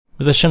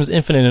With Hashem's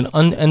infinite and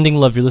unending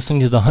love, you're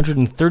listening to the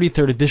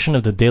 133rd edition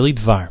of the Daily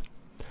Dvar.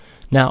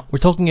 Now, we're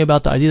talking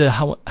about the idea that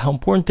how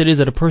important it is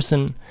that a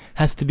person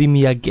has to be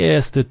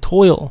miyages, to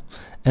toil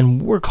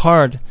and work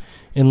hard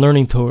in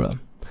learning Torah.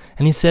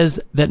 And he says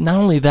that not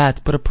only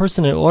that, but a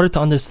person, in order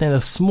to understand a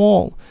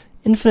small,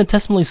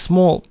 infinitesimally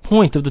small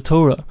point of the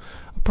Torah,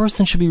 a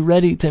person should be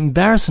ready to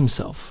embarrass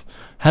himself.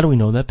 How do we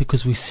know that?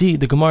 Because we see,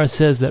 the Gemara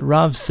says that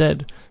Rav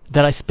said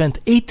that I spent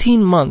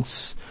 18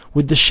 months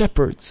with the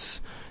shepherds.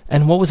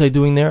 And what was I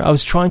doing there? I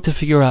was trying to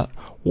figure out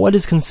what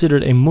is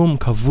considered a mum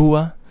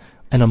kavua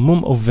and a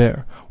mum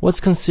over. What's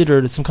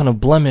considered some kind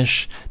of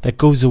blemish that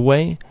goes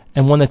away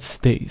and one that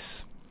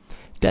stays.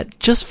 That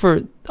just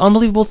for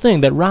unbelievable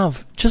thing that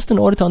Rav, just in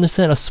order to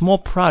understand a small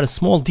prat, a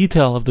small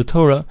detail of the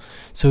Torah,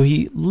 so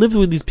he lived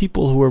with these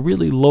people who were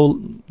really low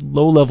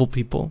level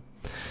people,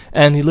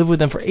 and he lived with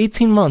them for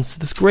 18 months.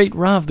 This great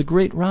Rav, the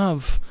great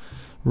Rav.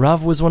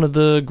 Rav was one of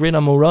the great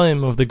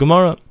Amoraim of the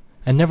Gemara,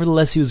 and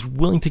nevertheless he was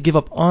willing to give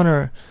up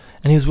honor,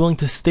 and he was willing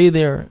to stay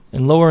there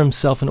and lower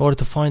himself in order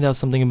to find out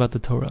something about the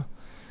Torah.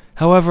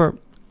 However,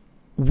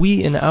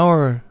 we in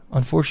our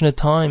unfortunate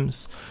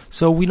times,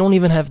 so we don't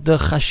even have the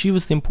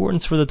chashivas, the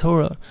importance for the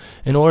Torah,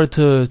 in order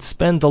to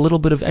spend a little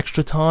bit of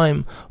extra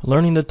time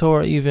learning the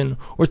Torah even,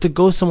 or to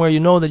go somewhere you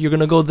know that you're going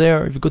to go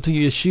there. If you go to a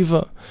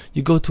yeshiva,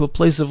 you go to a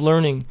place of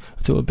learning,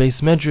 to a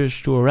beis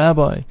medrash, to a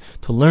rabbi,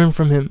 to learn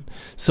from him.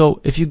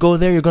 So if you go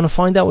there, you're going to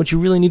find out what you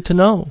really need to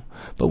know.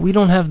 But we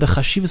don't have the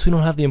chashivas, we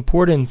don't have the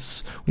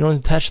importance, we don't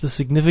attach the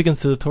significance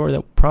to the Torah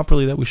that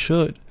properly that we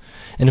should.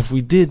 And if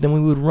we did, then we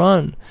would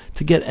run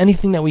to get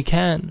anything that we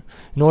can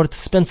in order to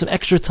spend some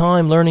extra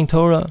time learning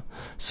Torah.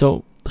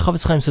 So the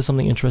Chafetz Chaim says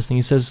something interesting.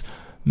 He says,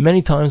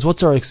 many times,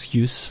 what's our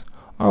excuse?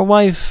 Our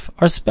wife,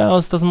 our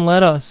spouse doesn't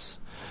let us.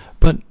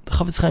 But the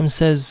Chafetz Chaim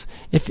says,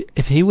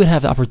 if he would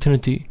have the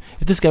opportunity,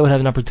 if this guy would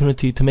have an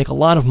opportunity to make a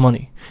lot of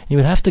money, he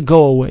would have to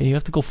go away, he would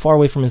have to go far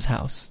away from his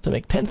house to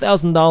make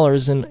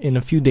 $10,000 in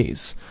a few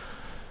days,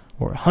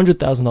 or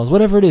 $100,000,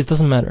 whatever it is,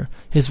 doesn't matter.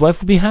 His wife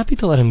would be happy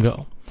to let him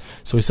go.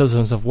 So he says to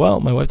himself, well,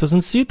 my wife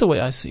doesn't see it the way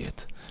I see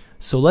it.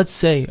 So let's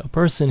say a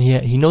person,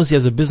 he knows he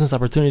has a business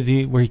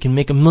opportunity where he can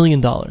make $1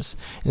 million. And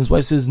his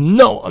wife says,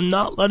 no, I'm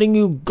not letting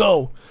you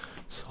go.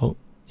 So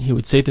he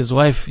would say to his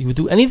wife, he would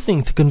do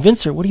anything to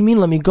convince her, what do you mean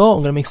let me go? I'm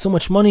going to make so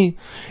much money.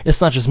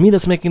 It's not just me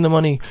that's making the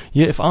money.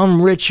 If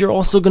I'm rich, you're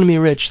also going to be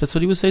rich. That's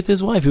what he would say to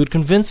his wife. He would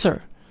convince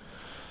her.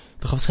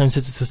 The Chafetz Chaim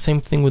says it's the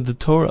same thing with the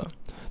Torah.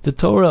 The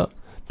Torah,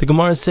 the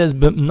Gemara says,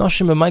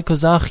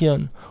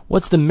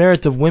 what's the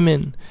merit of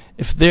women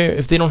if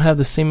they don't have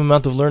the same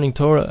amount of learning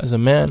Torah as a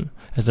man,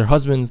 as their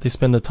husbands? They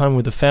spend the time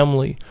with the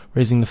family,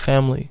 raising the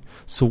family.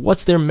 So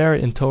what's their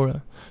merit in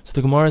Torah? So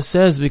the Gemara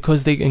says,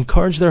 because they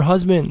encourage their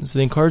husbands,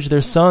 they encourage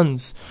their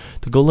sons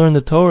to go learn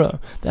the Torah.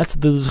 That's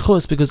the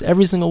zchus, because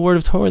every single word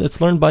of Torah that's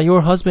learned by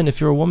your husband,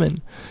 if you're a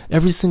woman,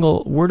 every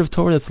single word of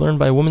Torah that's learned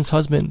by a woman's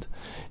husband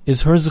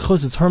is her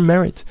zchus, it's her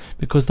merit,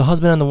 because the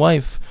husband and the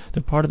wife,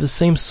 they're part of the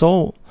same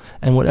soul,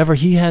 and whatever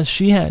he has,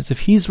 she has.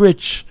 If he's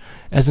rich,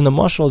 as in the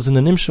mashal, as in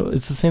the nimshal,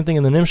 it's the same thing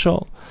in the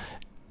nimshal,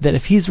 that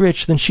if he's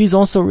rich, then she's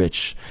also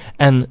rich.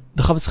 And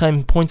the Chafetz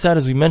Chaim points out,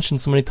 as we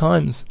mentioned so many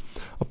times,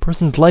 a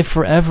person's life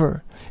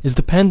forever is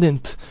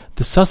dependent,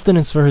 the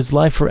sustenance for his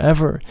life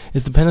forever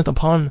is dependent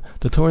upon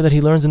the Torah that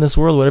he learns in this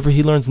world. Whatever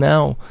he learns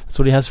now, that's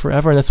what he has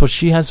forever, and that's what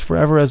she has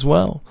forever as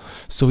well.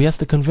 So he has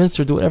to convince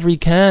her, do whatever he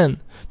can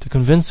to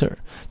convince her,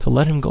 to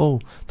let him go,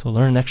 to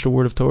learn an extra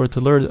word of Torah,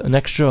 to learn an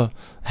extra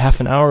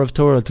half an hour of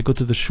Torah, to go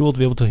to the shul, to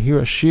be able to hear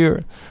a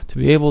shir, to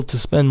be able to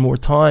spend more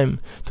time,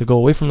 to go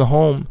away from the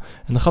home.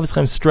 And the Chafetz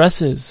Chaim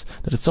stresses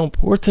that it's so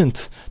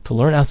important to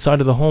learn outside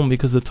of the home,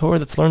 because the Torah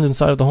that's learned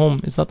inside of the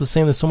home is not the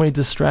same. There's so many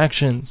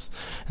distractions.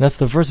 And that's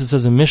the verse it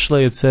says in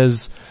Mishlei, it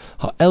says,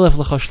 Ha'elef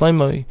lecha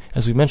shleimai,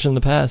 as we mentioned in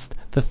the past,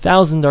 the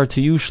 1,000 are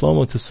to you,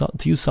 Shlomo,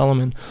 to you,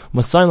 Solomon,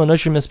 Masayim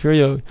l'noshrim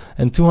espirio,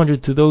 and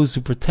 200 to those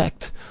who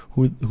protect,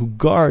 who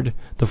guard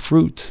the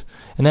fruit.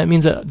 And that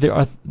means that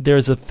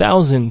there's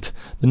 1,000.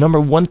 The number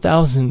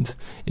 1,000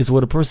 is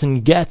what a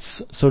person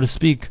gets, so to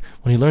speak,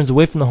 when he learns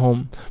away from the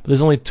home. But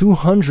there's only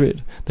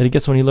 200 that he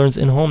gets when he learns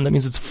in home. That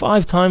means it's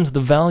 5 times the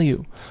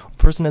value. A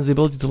person has the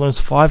ability to learn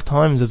 5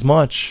 times as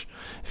much.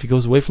 If he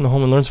goes away from the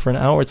home and learns for an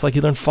hour, it's like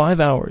he learned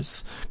 5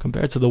 hours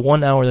compared to the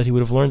 1 hour that he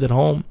would have learned at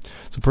home.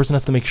 So a person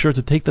has to make sure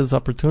to take those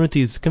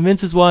opportunities, to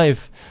convince his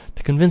wife,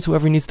 to convince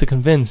whoever he needs to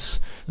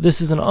convince.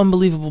 This is an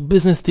unbelievable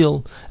business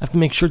deal. I have to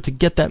make sure to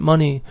get that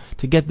money,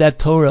 to get that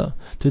Torah,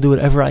 to do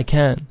whatever I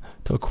can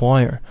to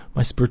acquire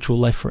my spiritual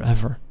life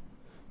forever.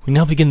 We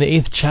now begin the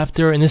 8th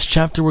chapter. In this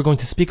chapter, we're going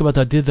to speak about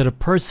the idea that a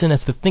person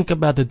has to think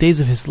about the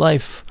days of his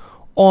life,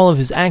 all of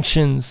his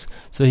actions,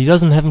 so that he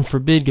doesn't, heaven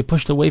forbid, get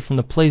pushed away from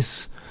the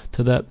place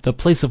to the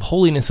place of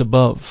holiness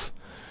above.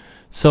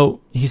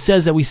 So he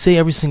says that we say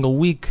every single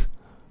week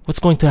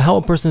how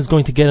a person is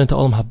going to get into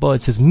Olam Haba.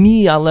 It says,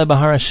 Mi ale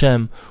bahar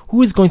Hashem,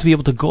 who is going to be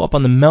able to go up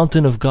on the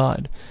mountain of God?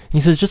 And he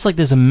says, just like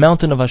there's a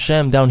mountain of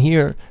Hashem down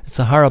here, it's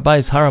the Har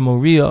Habayis, Har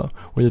Moriah,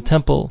 where the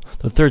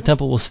 3rd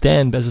temple will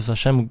stand, Be'ezus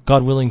Hashem,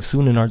 God willing,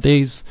 soon in our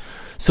days.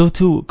 So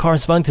too,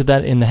 corresponding to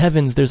that in the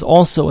heavens, there's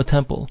also a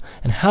temple.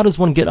 And how does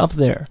one get up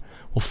there?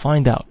 We'll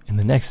find out in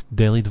the next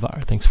Daily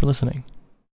Dvar. Thanks for listening.